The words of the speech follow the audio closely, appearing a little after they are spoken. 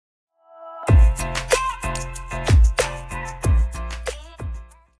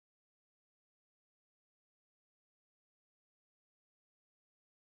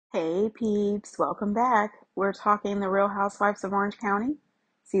Hey peeps, welcome back. We're talking The Real Housewives of Orange County,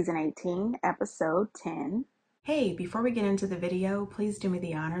 Season 18, Episode 10. Hey, before we get into the video, please do me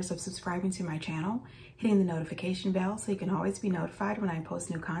the honors of subscribing to my channel, hitting the notification bell so you can always be notified when I post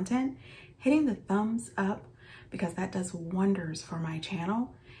new content, hitting the thumbs up because that does wonders for my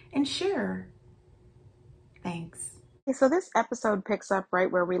channel, and share. Thanks. Okay, so this episode picks up right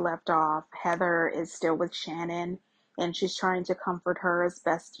where we left off. Heather is still with Shannon and she's trying to comfort her as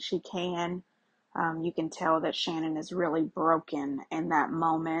best she can. You can tell that Shannon is really broken in that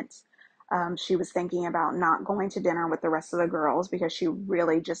moment. She was thinking about not going to dinner with the rest of the girls because she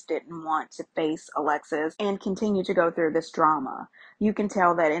really just didn't want to face Alexis and continue to go through this drama. You can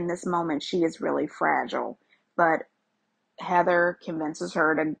tell that in this moment she is really fragile, but Heather convinces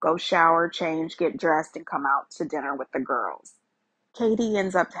her to go shower, change, get dressed, and come out to dinner with the girls. Katie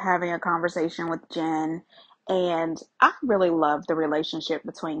ends up having a conversation with Jen, and I really love the relationship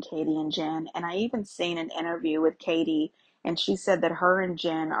between Katie and Jen. And I even seen an interview with Katie, and she said that her and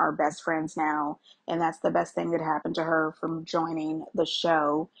Jen are best friends now, and that's the best thing that happened to her from joining the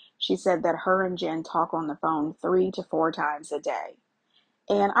show. She said that her and Jen talk on the phone 3 to 4 times a day.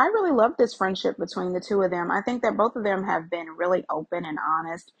 And I really love this friendship between the two of them. I think that both of them have been really open and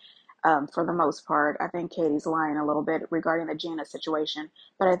honest for the most part. I think Katie's lying a little bit regarding the Gina situation,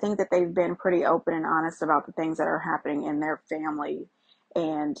 but I think that they've been pretty open and honest about the things that are happening in their family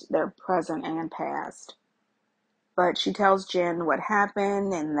and their present and past. But she tells Jen what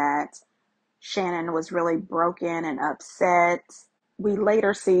happened and that Shannon was really broken and upset. We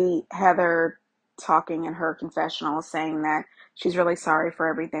later see Heather talking in her confessional saying that she's really sorry for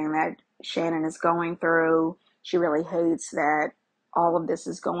everything that Shannon is going through. She really hates that all of this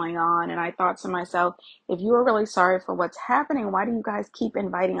is going on. And I thought to myself, if you are really sorry for what's happening, why do you guys keep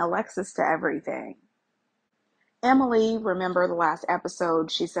inviting Alexis to everything? Emily, remember the last episode,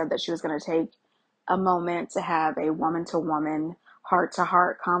 she said that she was going to take a moment to have a woman-to-woman,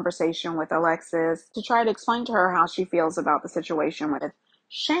 heart-to-heart conversation with Alexis to try to explain to her how she feels about the situation with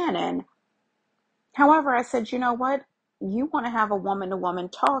Shannon. However, I said, you know what? You want to have a woman-to-woman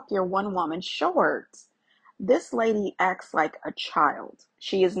talk, you're one woman short. This lady acts like a child.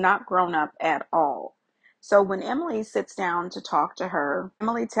 She is not grown up at all. So when Emily sits down to talk to her,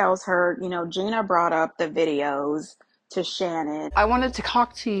 Emily tells her, Gina brought up the videos to Shannon. I wanted to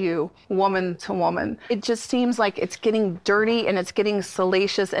talk to you woman to woman. It just seems like it's getting dirty and it's getting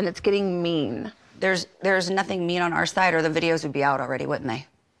salacious and it's getting mean. There's nothing mean on our side, or the videos would be out already, wouldn't they?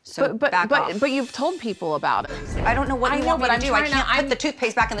 So back off. But you've told people about it. I don't know what you want me to do. I can't put the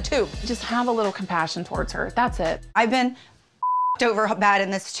toothpaste back in the tube. Just have a little compassion towards her. That's it. I've been over bad in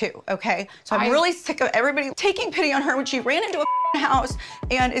this too, okay? So I'm really sick of everybody taking pity on her when she ran into a house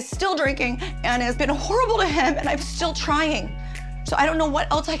and is still drinking and has been horrible to him, and I'm still trying. So I don't know what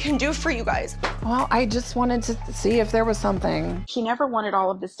else I can do for you guys. Well, I just wanted to see if there was something. She never wanted all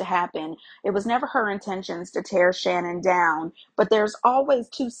of this to happen. It was never her intentions to tear Shannon down, but there's always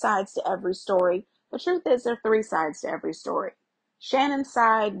two sides to every story. The truth is there are three sides to every story. Shannon's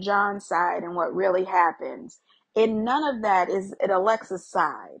side, John's side, and what really happens. And none of that is at Alexa's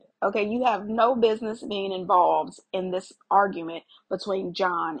side. Okay, you have no business being involved in this argument between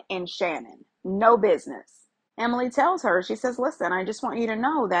John and Shannon. No business. Emily tells her, she says, listen, I just want you to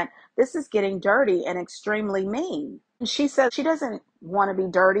know that this is getting dirty and extremely mean. And she says she doesn't want to be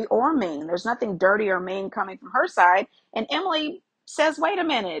dirty or mean. There's nothing dirty or mean coming from her side. And Emily says, wait a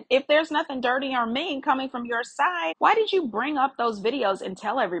minute, if there's nothing dirty or mean coming from your side, why did you bring up those videos and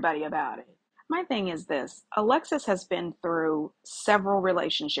tell everybody about it? My thing is this, Alexis has been through several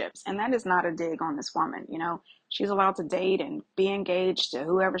relationships, and that is not a dig on this woman. She's allowed to date and be engaged to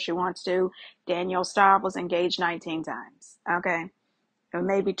whoever she wants to. Danielle Staub was engaged 19 times, okay? Or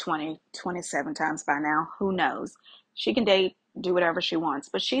maybe 20, 27 times by now, who knows? She can date, do whatever she wants,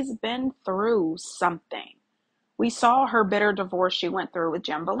 but she's been through something. We saw her bitter divorce she went through with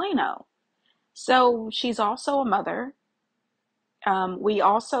Jim Bellino. So she's also a mother. We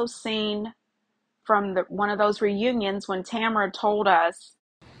also seen from one of those reunions when Tamara told us.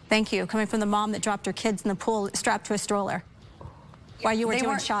 Thank you. Coming from the mom that dropped her kids in the pool strapped to a stroller while you were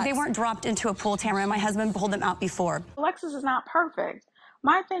doing shots. They weren't dropped into a pool, Tamara. My husband pulled them out before. Alexis is not perfect.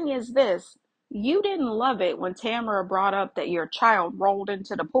 My thing is this. You didn't love it when Tamara brought up that your child rolled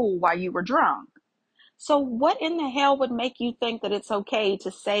into the pool while you were drunk. So what in the hell would make you think that it's okay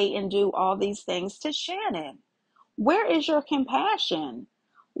to say and do all these things to Shannon? Where is your compassion?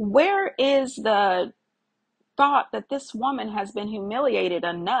 Where is the thought that this woman has been humiliated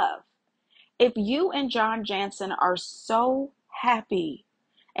enough? If you and John Jansen are so happy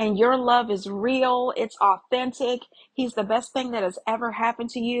And your love is real. It's authentic. He's the best thing that has ever happened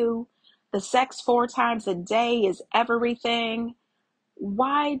to you. The sex 4 times a day is everything.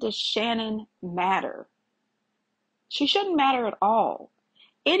 Why does Shannon matter? She shouldn't matter at all.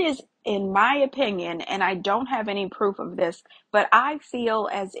 It is, in my opinion, and I don't have any proof of this, but I feel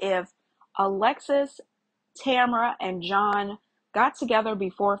as if Alexis, Tamra, and John got together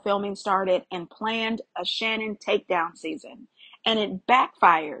before filming started and planned a Shannon takedown season. And it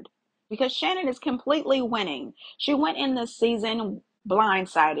backfired because Shannon is completely winning. She went in this season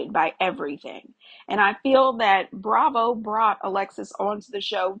blindsided by everything. And I feel that Bravo brought Alexis onto the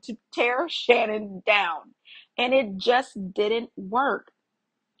show to tear Shannon down. And it just didn't work.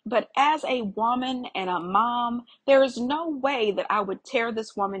 But as a woman and a mom, there is no way that I would tear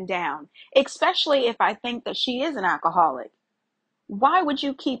this woman down, especially if I think that she is an alcoholic. Why would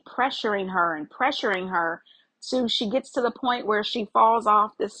you keep pressuring her and pressuring her so she gets to the point where she falls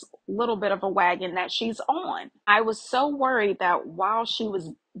off this little bit of a wagon that she's on? I was so worried that while she was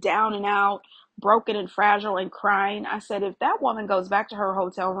down and out, broken and fragile and crying, I said, if that woman goes back to her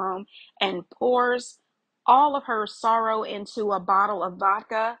hotel room and pours all of her sorrow into a bottle of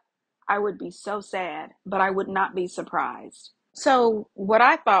vodka, I would be so sad, but I would not be surprised. So what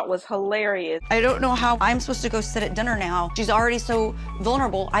I thought was hilarious. I don't know how I'm supposed to go sit at dinner now. She's already so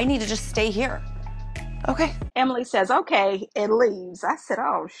vulnerable. I need to just stay here. Okay. Emily says, okay, and leaves. I said,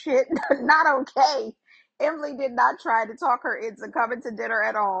 oh shit, not okay. Emily did not try to talk her into coming to dinner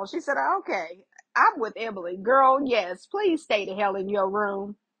at all. She said, okay, I'm with Emily. Girl, yes, please stay the hell in your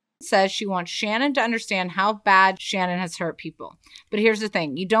room. Says she wants Shannon to understand how bad Shannon has hurt people. But here's the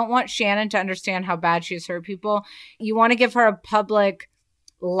thing. You don't want Shannon to understand how bad she has hurt people. You want to give her a public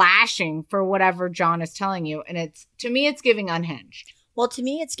lashing for whatever John is telling you. And it's, to me, it's giving unhinged. Well, to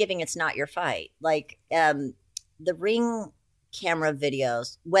me, it's giving it's not your fight. Like the Ring camera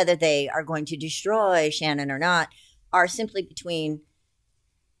videos, whether they are going to destroy Shannon or not, are simply between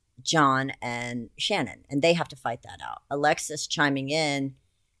John and Shannon. And they have to fight that out. Alexis chiming in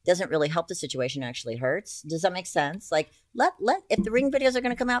doesn't really help the situation, actually hurts. Does that make sense? Like, let if the Ring videos are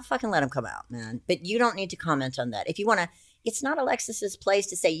going to come out, fucking let them come out, man. But you don't need to comment on that. If you want to, it's not Alexis's place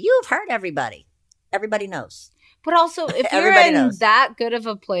to say, you've hurt everybody. Everybody knows. But also, if you're in that good of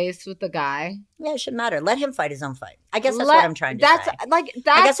a place with the guy. Yeah, it shouldn't matter. Let him fight his own fight. I guess that's what I'm trying to say. I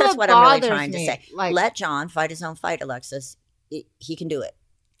guess that's what I'm really trying to say. Like, let John fight his own fight, Alexis. He can do it.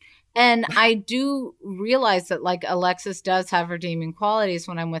 And I do realize that, like, Alexis does have redeeming qualities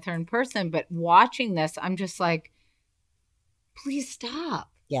when I'm with her in person. But watching this, I'm just like, please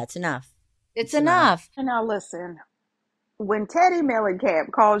stop. Yeah, it's enough. It's enough. And now listen, when Teddy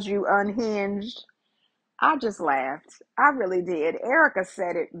Mellencamp calls you unhinged, I just laughed. I really did. Erica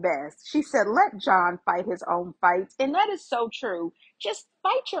said it best. She said, let John fight his own fight. And that is so true. Just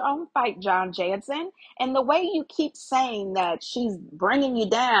fight your own fight, John Jansen. And the way you keep saying that she's bringing you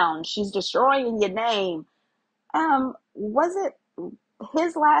down, she's destroying your name. Was it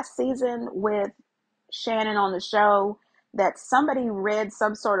his last season with Shannon on the show that somebody read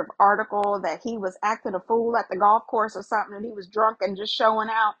some sort of article that he was acting a fool at the golf course or something and he was drunk and just showing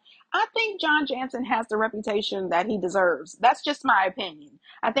out? I think John Jansen has the reputation that he deserves. That's just my opinion.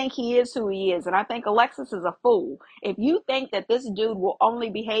 I think he is who he is. And I think Alexis is a fool. If you think that this dude will only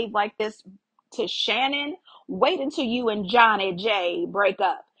behave like this to Shannon, wait until you and Johnny J break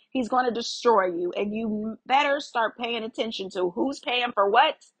up. He's going to destroy you. And you better start paying attention to who's paying for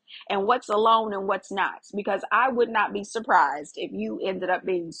what and what's alone and what's not. Because I would not be surprised if you ended up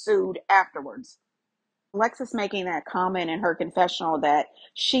being sued afterwards. Alexis making that comment in her confessional that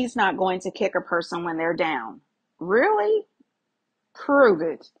she's not going to kick a person when they're down. Really? Prove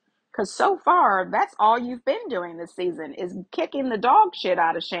it. Because so far, that's all you've been doing this season is kicking the dog shit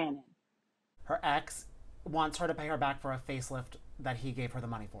out of Shannon. Her ex wants her to pay her back for a facelift that he gave her the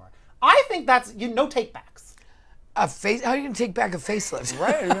money for. I think that's, no take-backs. A face? How are you gonna take back a facelift?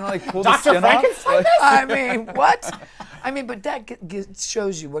 Right? You're gonna like pull the Dr. skin off? Frankenstein? I mean, what? I mean, but that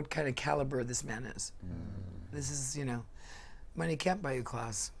shows you what kind of caliber this man is. This is, money can't buy you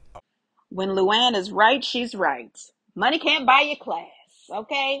class. When Luann is right, she's right. Money can't buy you class,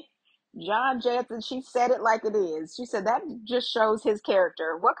 okay? John Jansen, she said it like it is. She said that just shows his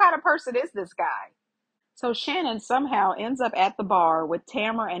character. What kind of person is this guy? So Shannon somehow ends up at the bar with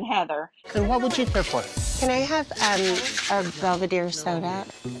Tamara and Heather. And what would you prefer? Can I have a Belvedere soda?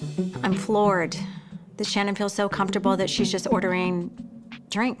 I'm floored that Shannon feels so comfortable that she's just ordering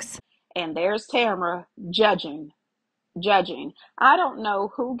drinks. And there's Tamara judging. I don't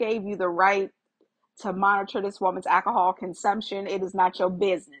know who gave you the right to monitor this woman's alcohol consumption. It is not your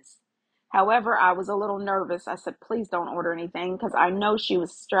business. However, I was a little nervous. I said, please don't order anything because I know she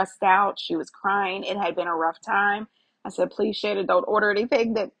was stressed out. She was crying. It had been a rough time. I said, please, Shannon, don't order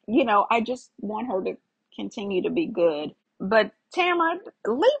anything that, I just want her to continue to be good. But Tamara,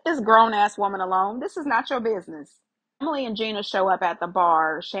 leave this grown ass woman alone. This is not your business. Emily and Gina show up at the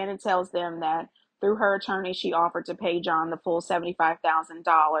bar. Shannon tells them that through her attorney, she offered to pay John the full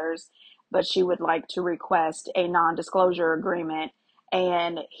 $75,000, but she would like to request a non-disclosure agreement,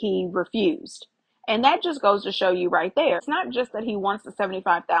 and he refused. And that just goes to show you right there. It's not just that he wants the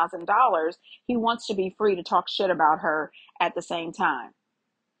 $75,000. He wants to be free to talk shit about her at the same time.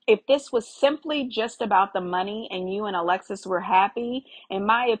 If this was simply just about the money and you and Alexis were happy, in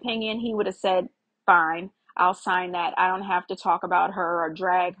my opinion, he would have said, fine, I'll sign that. I don't have to talk about her or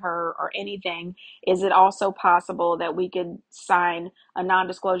drag her or anything. Is it also possible that we could sign a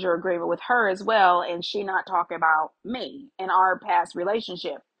non-disclosure agreement with her as well and she not talk about me and our past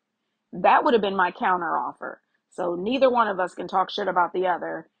relationship? That would have been my counter offer. So neither one of us can talk shit about the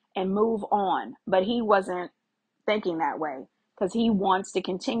other and move on. But he wasn't thinking that way because he wants to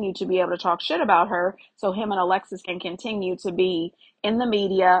continue to be able to talk shit about her so him and Alexis can continue to be in the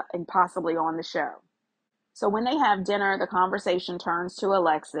media and possibly on the show. So when they have dinner, the conversation turns to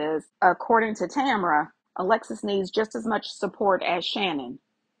Alexis. According to Tamara, Alexis needs just as much support as Shannon.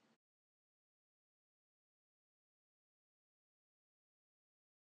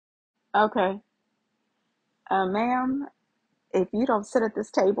 Okay. Ma'am, if you don't sit at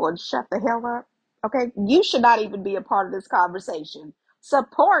this table and shut the hell up, okay, you should not even be a part of this conversation.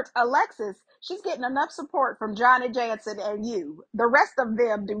 Support Alexis. She's getting enough support from Johnny Jansen and you. The rest of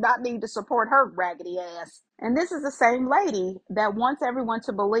them do not need to support her raggedy ass. And this is the same lady that wants everyone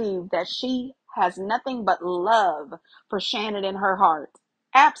to believe that she has nothing but love for Shannon in her heart.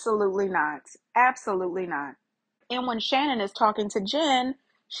 Absolutely not. Absolutely not. And when Shannon is talking to Jen,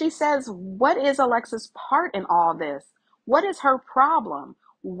 she says, what is Alexis' part in all this? What is her problem?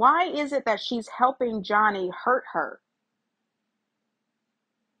 Why is it that she's helping Johnny hurt her?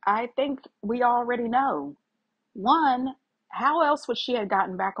 I think we already know. One, how else would she have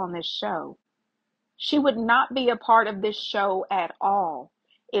gotten back on this show? She would not be a part of this show at all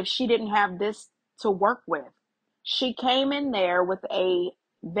if she didn't have this to work with. She came in there with a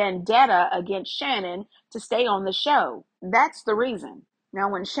vendetta against Shannon to stay on the show. That's the reason. Now,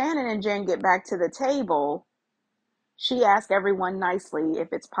 when Shannon and Jen get back to the table, she asked everyone nicely if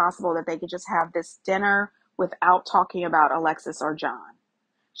it's possible that they could just have this dinner without talking about Alexis or John.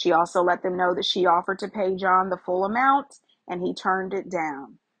 She also let them know that she offered to pay John the full amount and he turned it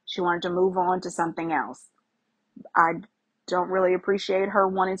down. She wanted to move on to something else. I don't really appreciate her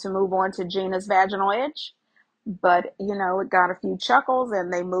wanting to move on to Gina's vaginal itch, but it got a few chuckles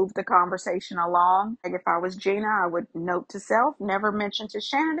and they moved the conversation along. Like if I was Gina, I would note to self, never mention to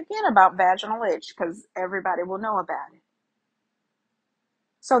Shannon again about vaginal itch because everybody will know about it.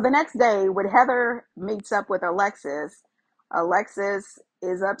 So the next day, when Heather meets up with Alexis, Alexis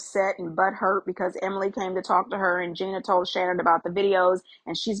is upset and butthurt because Emily came to talk to her and Gina told Shannon about the videos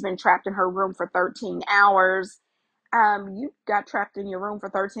and she's been trapped in her room for 13 hours. You got trapped in your room for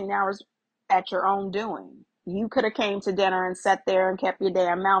 13 hours at your own doing. You could have came to dinner and sat there and kept your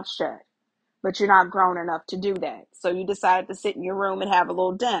damn mouth shut, but you're not grown enough to do that. So you decided to sit in your room and have a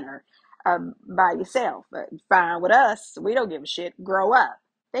little dinner by yourself. But fine with us. We don't give a shit. Grow up.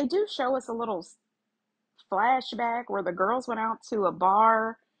 They do show us a little flashback where the girls went out to a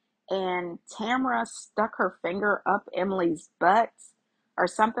bar and Tamara stuck her finger up Emily's butt or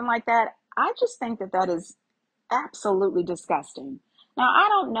something like that. I just think that that is absolutely disgusting. Now, I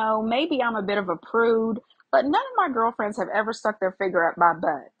don't know, maybe I'm a bit of a prude, but none of my girlfriends have ever stuck their finger up my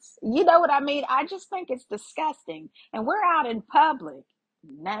butts. You know what I mean? I just think it's disgusting. And we're out in public.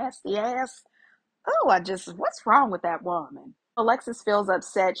 Nasty ass. Oh, what's wrong with that woman? Alexis feels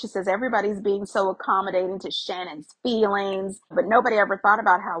upset. She says everybody's being so accommodating to Shannon's feelings, but nobody ever thought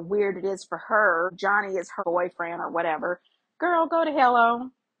about how weird it is for her. Johnny is her boyfriend or whatever. Girl, go to hell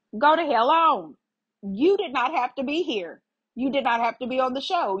on. Go to hell on. You did not have to be here. You did not have to be on the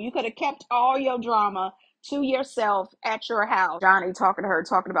show. You could have kept all your drama to yourself at your house. Johnny talking to her,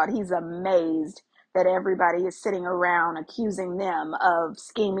 talking about he's amazed that everybody is sitting around accusing them of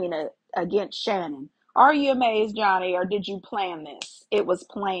scheming against Shannon. Are you amazed, Johnny, or did you plan this? It was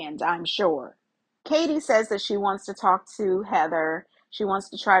planned, I'm sure. Katie says that she wants to talk to Heather. She wants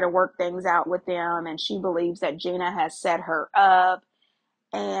to try to work things out with them, and she believes that Gina has set her up,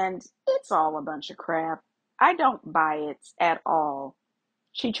 and it's all a bunch of crap. I don't buy it at all.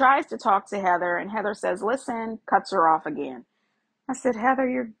 She tries to talk to Heather, and Heather says, listen, cuts her off again. I said, Heather,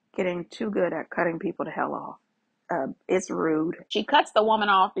 you're getting too good at cutting people to hell off. it's rude. She cuts the woman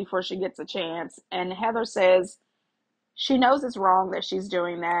off before she gets a chance, and Heather says she knows it's wrong that she's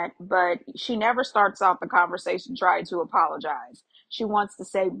doing that, but she never starts off the conversation trying to apologize. She wants to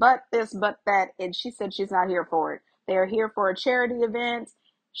say, but this, but that, and she said she's not here for it. They're here for a charity event.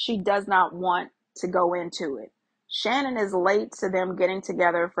 She does not want to go into it. Shannon is late to them getting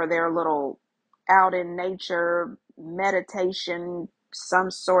together for their little out in nature meditation,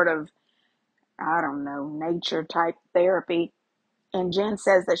 some sort of, I don't know, nature type therapy. And Jen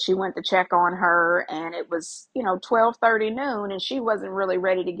says that she went to check on her and it was, 12:30 noon and she wasn't really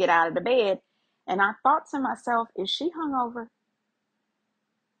ready to get out of the bed. And I thought to myself, is she hungover?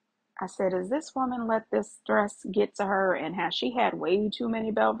 I said, is this woman let this stress get to her, and has she had way too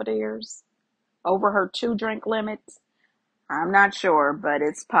many Belvederes over her 2-drink limit? I'm not sure, but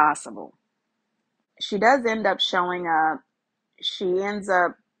it's possible. She does end up showing up. She ends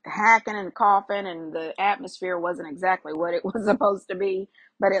up hacking and coughing, and the atmosphere wasn't exactly what it was supposed to be,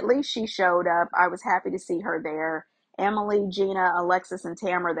 but at least she showed up. I was happy to see her there. Emily, Gina, Alexis, and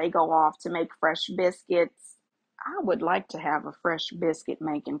Tamara, they go off to make fresh biscuits. I would like to have a fresh biscuit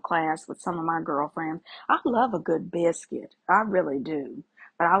making class with some of my girlfriends. I love a good biscuit. I really do.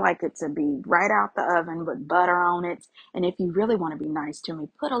 But I like it to be right out the oven with butter on it. And if you really want to be nice to me,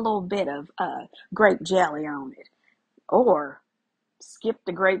 put a little bit of grape jelly on it. Or skip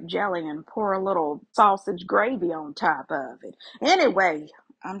the grape jelly and pour a little sausage gravy on top of it. Anyway,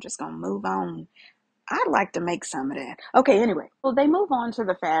 I'm just going to move on. I'd like to make some of that. Okay, anyway. Well, they move on to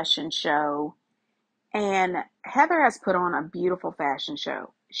the fashion show. And Heather has put on a beautiful fashion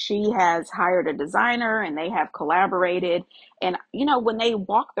show. She has hired a designer and they have collaborated. And, when they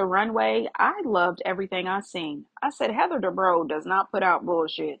walked the runway, I loved everything I seen. I said, Heather Dubrow does not put out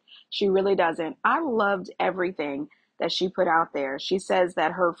bullshit. She really doesn't. I loved everything that she put out there. She says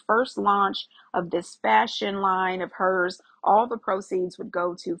that her first launch of this fashion line of hers, all the proceeds would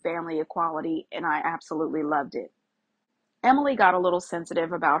go to family equality. And I absolutely loved it. Emily got a little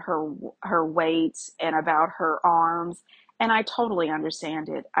sensitive about her weight and about her arms, and I totally understand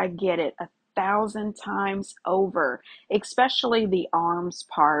it. I get it 1,000 times over, especially the arms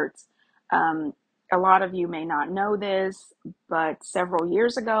part. A lot of you may not know this, but several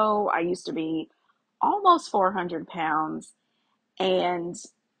years ago, I used to be almost 400 pounds, and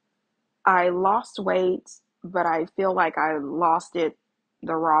I lost weight, but I feel like I lost it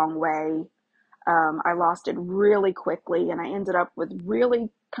the wrong way. I lost it really quickly and I ended up with really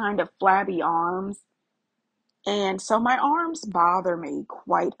kind of flabby arms. And so my arms bother me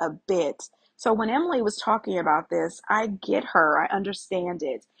quite a bit. So when Emily was talking about this, I get her, I understand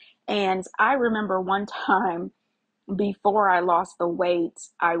it. And I remember one time before I lost the weight,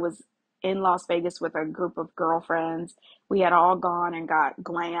 I was in Las Vegas with a group of girlfriends. We had all gone and got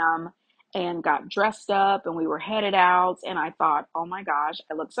glam and got dressed up and we were headed out. And I thought, oh my gosh,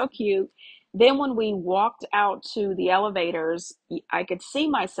 I look so cute. Then when we walked out to the elevators, I could see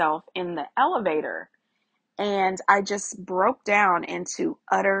myself in the elevator. And I just broke down into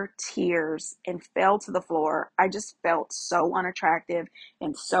utter tears and fell to the floor. I just felt so unattractive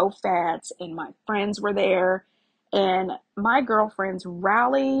and so fat, and my friends were there. And my girlfriends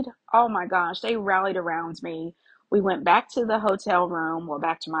rallied. Oh my gosh, they rallied around me. We went back to the hotel room, well,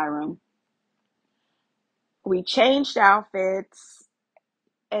 back to my room. We changed outfits,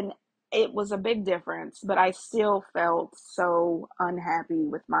 and it was a big difference, but I still felt so unhappy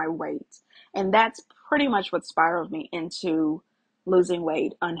with my weight. And that's pretty much what spiraled me into losing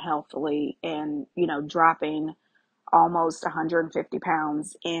weight unhealthily and, dropping almost 150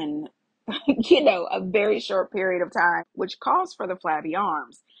 pounds in, a very short period of time, which calls for the flabby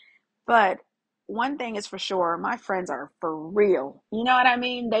arms. But one thing is for sure, my friends are for real. You know what I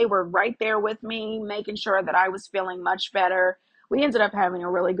mean? They were right there with me, making sure that I was feeling much better. We ended up having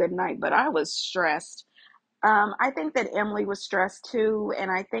a really good night, but I was stressed. I think that Emily was stressed too, and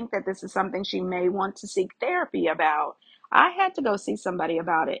I think that this is something she may want to seek therapy about. I had to go see somebody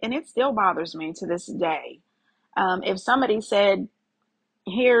about it, and it still bothers me to this day. If somebody said,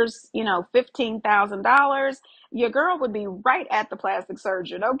 here's, $15,000, your girl would be right at the plastic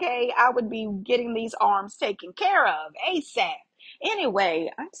surgeon. Okay. I would be getting these arms taken care of ASAP. Anyway,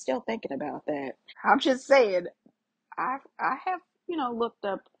 I'm still thinking about that. I'm just saying, I have, looked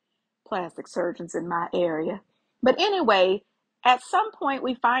up plastic surgeons in my area. But anyway, at some point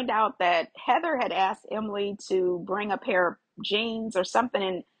we find out that Heather had asked Emily to bring a pair of jeans or something,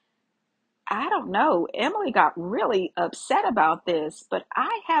 and I don't know. Emily got really upset about this, but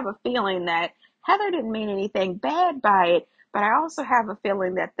I have a feeling that Heather didn't mean anything bad by it, But I also have a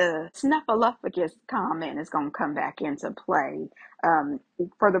feeling that the snuffleupagus comment is going to come back into play.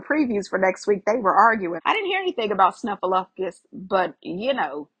 For the previews for next week, they were arguing. I didn't hear anything about snuffleupagus, but you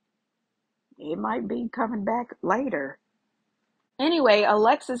know, it might be coming back later. Anyway,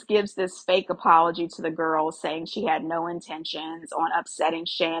 Alexis gives this fake apology to the girls, saying she had no intentions on upsetting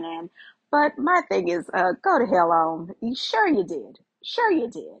Shannon. But my thing is, go to hell on. Sure you did. Sure you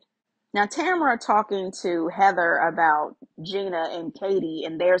did. Now, Tamara talking to Heather about Gina and Katie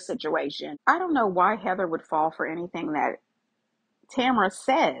and their situation. I don't know why Heather would fall for anything that Tamara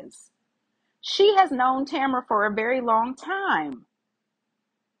says. She has known Tamara for a very long time.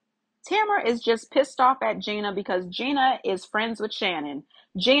 Tamara is just pissed off at Gina because Gina is friends with Shannon.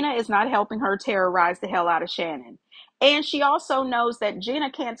 Gina is not helping her terrorize the hell out of Shannon. And she also knows that Gina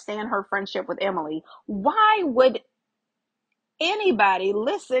can't stand her friendship with Emily. Why would anybody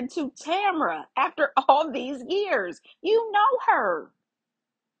listen to Tamara after all these years? You know her.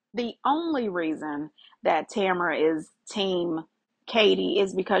 The only reason that Tamara is team Katie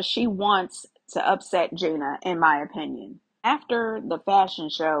is because she wants to upset Gina, in my opinion. After the fashion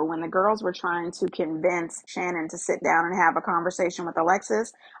show, when the girls were trying to convince Shannon to sit down and have a conversation with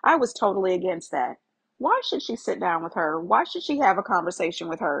Alexis, I was totally against that. Why should she sit down with her? Why should she have a conversation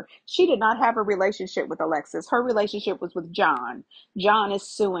with her? She did not have a relationship with Alexis. Her relationship was with John. John is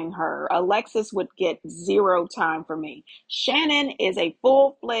suing her. Alexis would get zero time for me. Shannon is a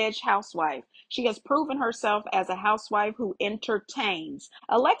full-fledged housewife. She has proven herself as a housewife who entertains.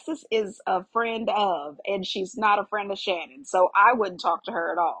 Alexis is a friend of, and she's not a friend of Shannon, so I wouldn't talk to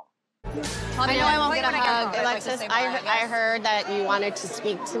her at all. I know I won't get a hug. Alexis, I heard that you wanted to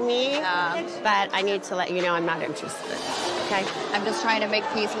speak to me, but I need to let you know I'm not interested. Okay? I'm just trying to make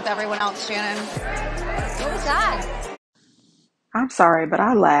peace with everyone else, Shannon. What was that? I'm sorry, but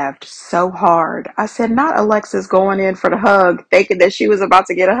I laughed so hard. I said, not Alexis going in for the hug, thinking that she was about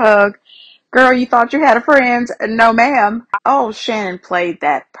to get a hug. Girl, you thought you had a friend? No, ma'am. Oh, Shannon played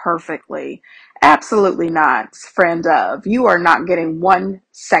that perfectly. Absolutely not, friend of. You are not getting 1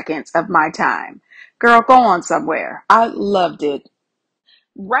 second of my time. Girl, go on somewhere. I loved it.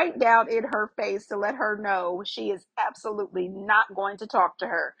 Right down in her face to let her know she is absolutely not going to talk to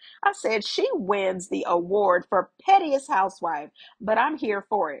her. I said she wins the award for pettiest housewife, but I'm here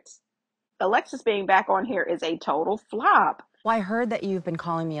for it. Alexis being back on here is a total flop. Well, I heard that you've been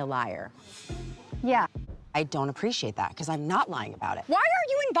calling me a liar. Yeah. I don't appreciate that because I'm not lying about it. Why are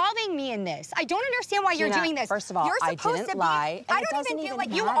you involving me in this? I don't understand why you're doing this. First of all, you're I supposed didn't to be, lie. I don't even feel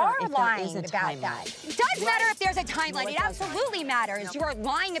like you are lying about that. It does matter if there's a timeline. No, it absolutely matters. You are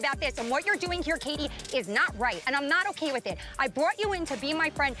lying about this, and what you're doing here, Katie, is not right, and I'm not okay with it. I brought you in to be my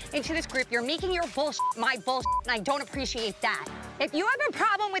friend into this group. You're making your bullshit my bullshit, and I don't appreciate that. If you have a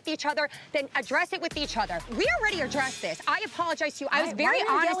problem with each other, then address it with each other. We already addressed this. I apologize to you. I was very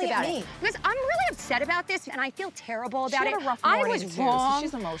honest about it. Because I'm really upset about this, and I feel terrible about it. I was wrong. So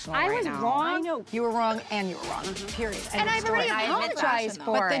she's emotional I right was now. wrong. I know you were wrong and you were wrong. Period. And I've already apologized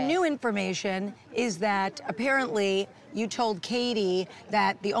for it. But the new information is that apparently you told Katie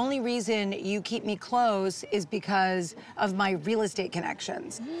that the only reason you keep me close is because of my real estate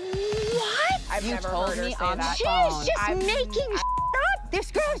connections. What? I've never heard her say that. She's just making up.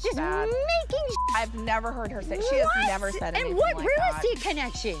 This girl's just making I've never heard her say. She has never said anything And what like real that. estate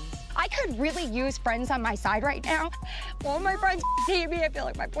connections? I could really use friends on my side right now. All my friends hate me. I feel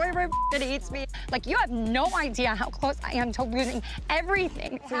like my boyfriend hates me. Like, you have no idea how close I am to losing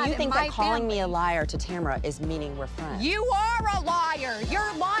everything. So you think that calling me a liar to Tamara is meaning we're friends? You are a liar.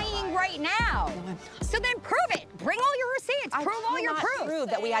 You're lying right now. So then prove it. Bring all your receipts. Prove all your proof. Prove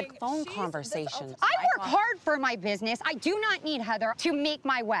that we had phone conversations. I work hard for my business. I do not need Heather to make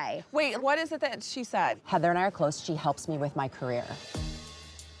my way. Wait, what is it that she said? Heather and I are close. She helps me with my career.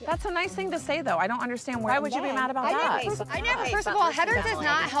 That's a nice thing to say, though. I don't understand why would you be mad about that? First of all, Heather does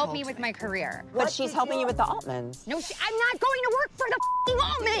not help me with my career. But she's helping you with the Altmans. No, I'm not going to work for the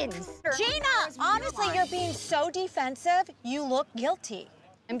Altmans. Gina, honestly, you're being so defensive. You look guilty.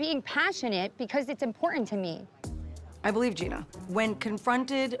 I'm being passionate because it's important to me. I believe Gina. When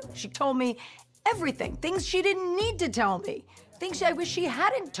confronted, she told me everything. Things she didn't need to tell me. Things I wish she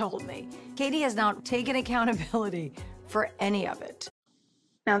hadn't told me. Katie has now taken accountability for any of it.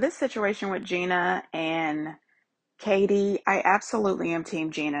 Now, this situation with Gina and Katie, I absolutely am Team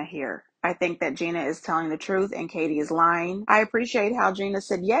Gina here. I think that Gina is telling the truth and Katie is lying. I appreciate how Gina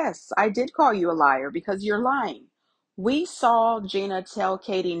said, yes, I did call you a liar because you're lying. We saw Gina tell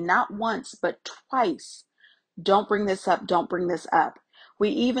Katie not once, but twice, don't bring this up, don't bring this up. We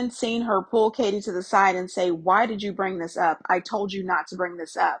even seen her pull Katie to the side and say, why did you bring this up? I told you not to bring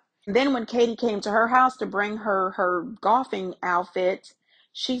this up. And then when Katie came to her house to bring her golfing outfit,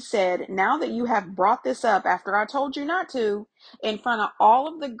 she said, now that you have brought this up after I told you not to, in front of all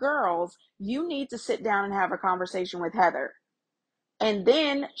of the girls, you need to sit down and have a conversation with Heather. And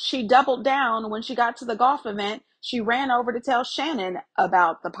then she doubled down when she got to the golf event. She ran over to tell Shannon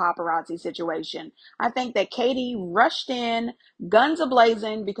about the paparazzi situation. I think that Katie rushed in, guns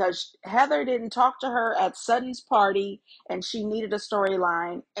a-blazing, because Heather didn't talk to her at Sutton's party and she needed a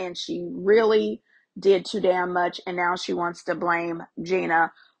storyline, and she really did too damn much. And now she wants to blame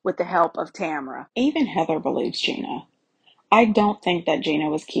Gina with the help of Tamra. Even Heather believes Gina. I don't think that Gina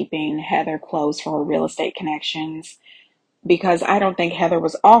was keeping Heather close for her real estate connections, because I don't think Heather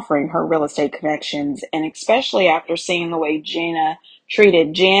was offering her real estate connections. And especially after seeing the way Gina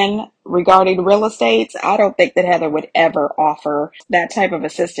treated Jen regarding real estate, I don't think that Heather would ever offer that type of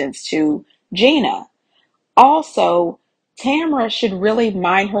assistance to Gina. Also, Tamara should really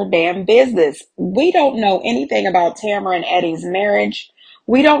mind her damn business. We don't know anything about Tamara and Eddie's marriage.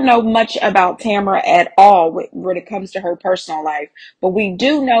 We don't know much about Tamara at all when it comes to her personal life. But we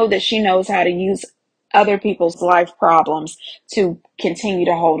do know that she knows how to use other people's life problems to continue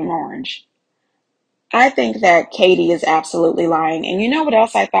to hold an orange. I think that Katie is absolutely lying. And you know what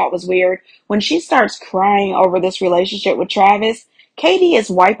else I thought was weird? When she starts crying over this relationship with Travis, Katie is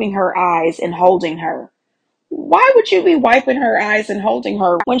wiping her eyes and holding her. Why would you be wiping her eyes and holding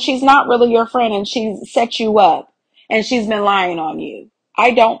her when she's not really your friend and she's set you up and she's been lying on you?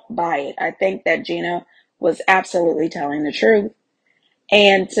 I don't buy it. I think that Gina was absolutely telling the truth.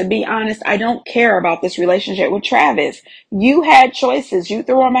 And to be honest, I don't care about this relationship with Travis. You had choices. You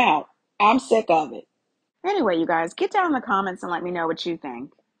threw them out. I'm sick of it. Anyway, you guys, get down in the comments and let me know what you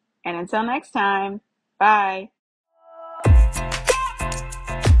think. And until next time, bye.